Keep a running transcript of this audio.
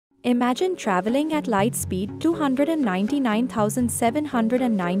Imagine traveling at light speed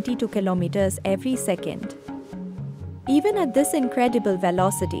 299,792 kilometers every second. Even at this incredible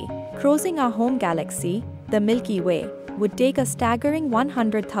velocity, crossing our home galaxy, the Milky Way, would take a staggering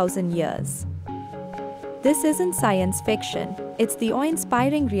 100,000 years. This isn't science fiction, it's the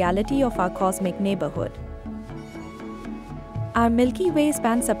awe-inspiring reality of our cosmic neighborhood. Our Milky Way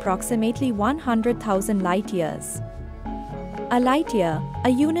spans approximately 100,000 light-years. A light-year, a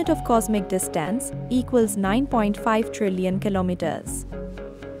unit of cosmic distance, equals 9.5 trillion kilometers.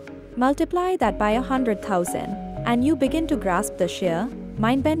 Multiply that by 100,000, and you begin to grasp the sheer,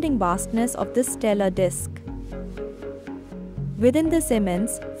 mind-bending vastness of this stellar disk. Within this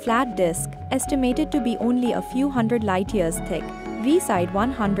immense, flat disk, estimated to be only a few hundred light-years thick, reside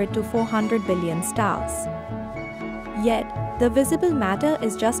 100 to 400 billion stars. Yet, the visible matter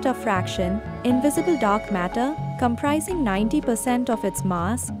is just a fraction. Invisible dark matter, comprising 90% of its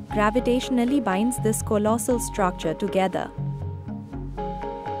mass, gravitationally binds this colossal structure together.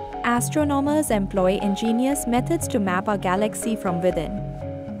 Astronomers employ ingenious methods to map our galaxy from within.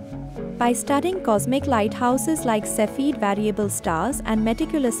 By studying cosmic lighthouses like Cepheid variable stars and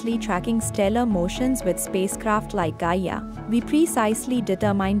meticulously tracking stellar motions with spacecraft like Gaia, we precisely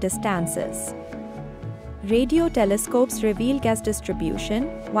determine distances. Radio telescopes reveal gas distribution,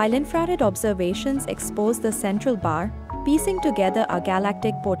 while infrared observations expose the central bar, piecing together a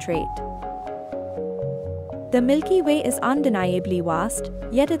galactic portrait. The Milky Way is undeniably vast,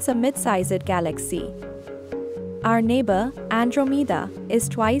 yet it's a mid-sized galaxy. Our neighbor, Andromeda, is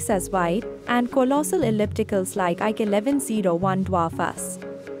twice as wide, and colossal ellipticals like IK 1101 dwarf us.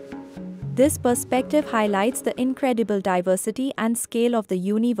 This perspective highlights the incredible diversity and scale of the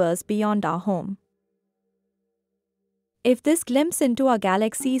universe beyond our home. If this glimpse into our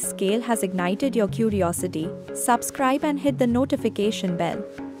galaxy's scale has ignited your curiosity, subscribe and hit the notification bell.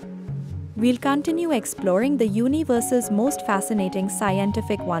 We'll continue exploring the universe's most fascinating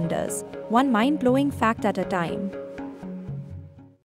scientific wonders, one mind-blowing fact at a time.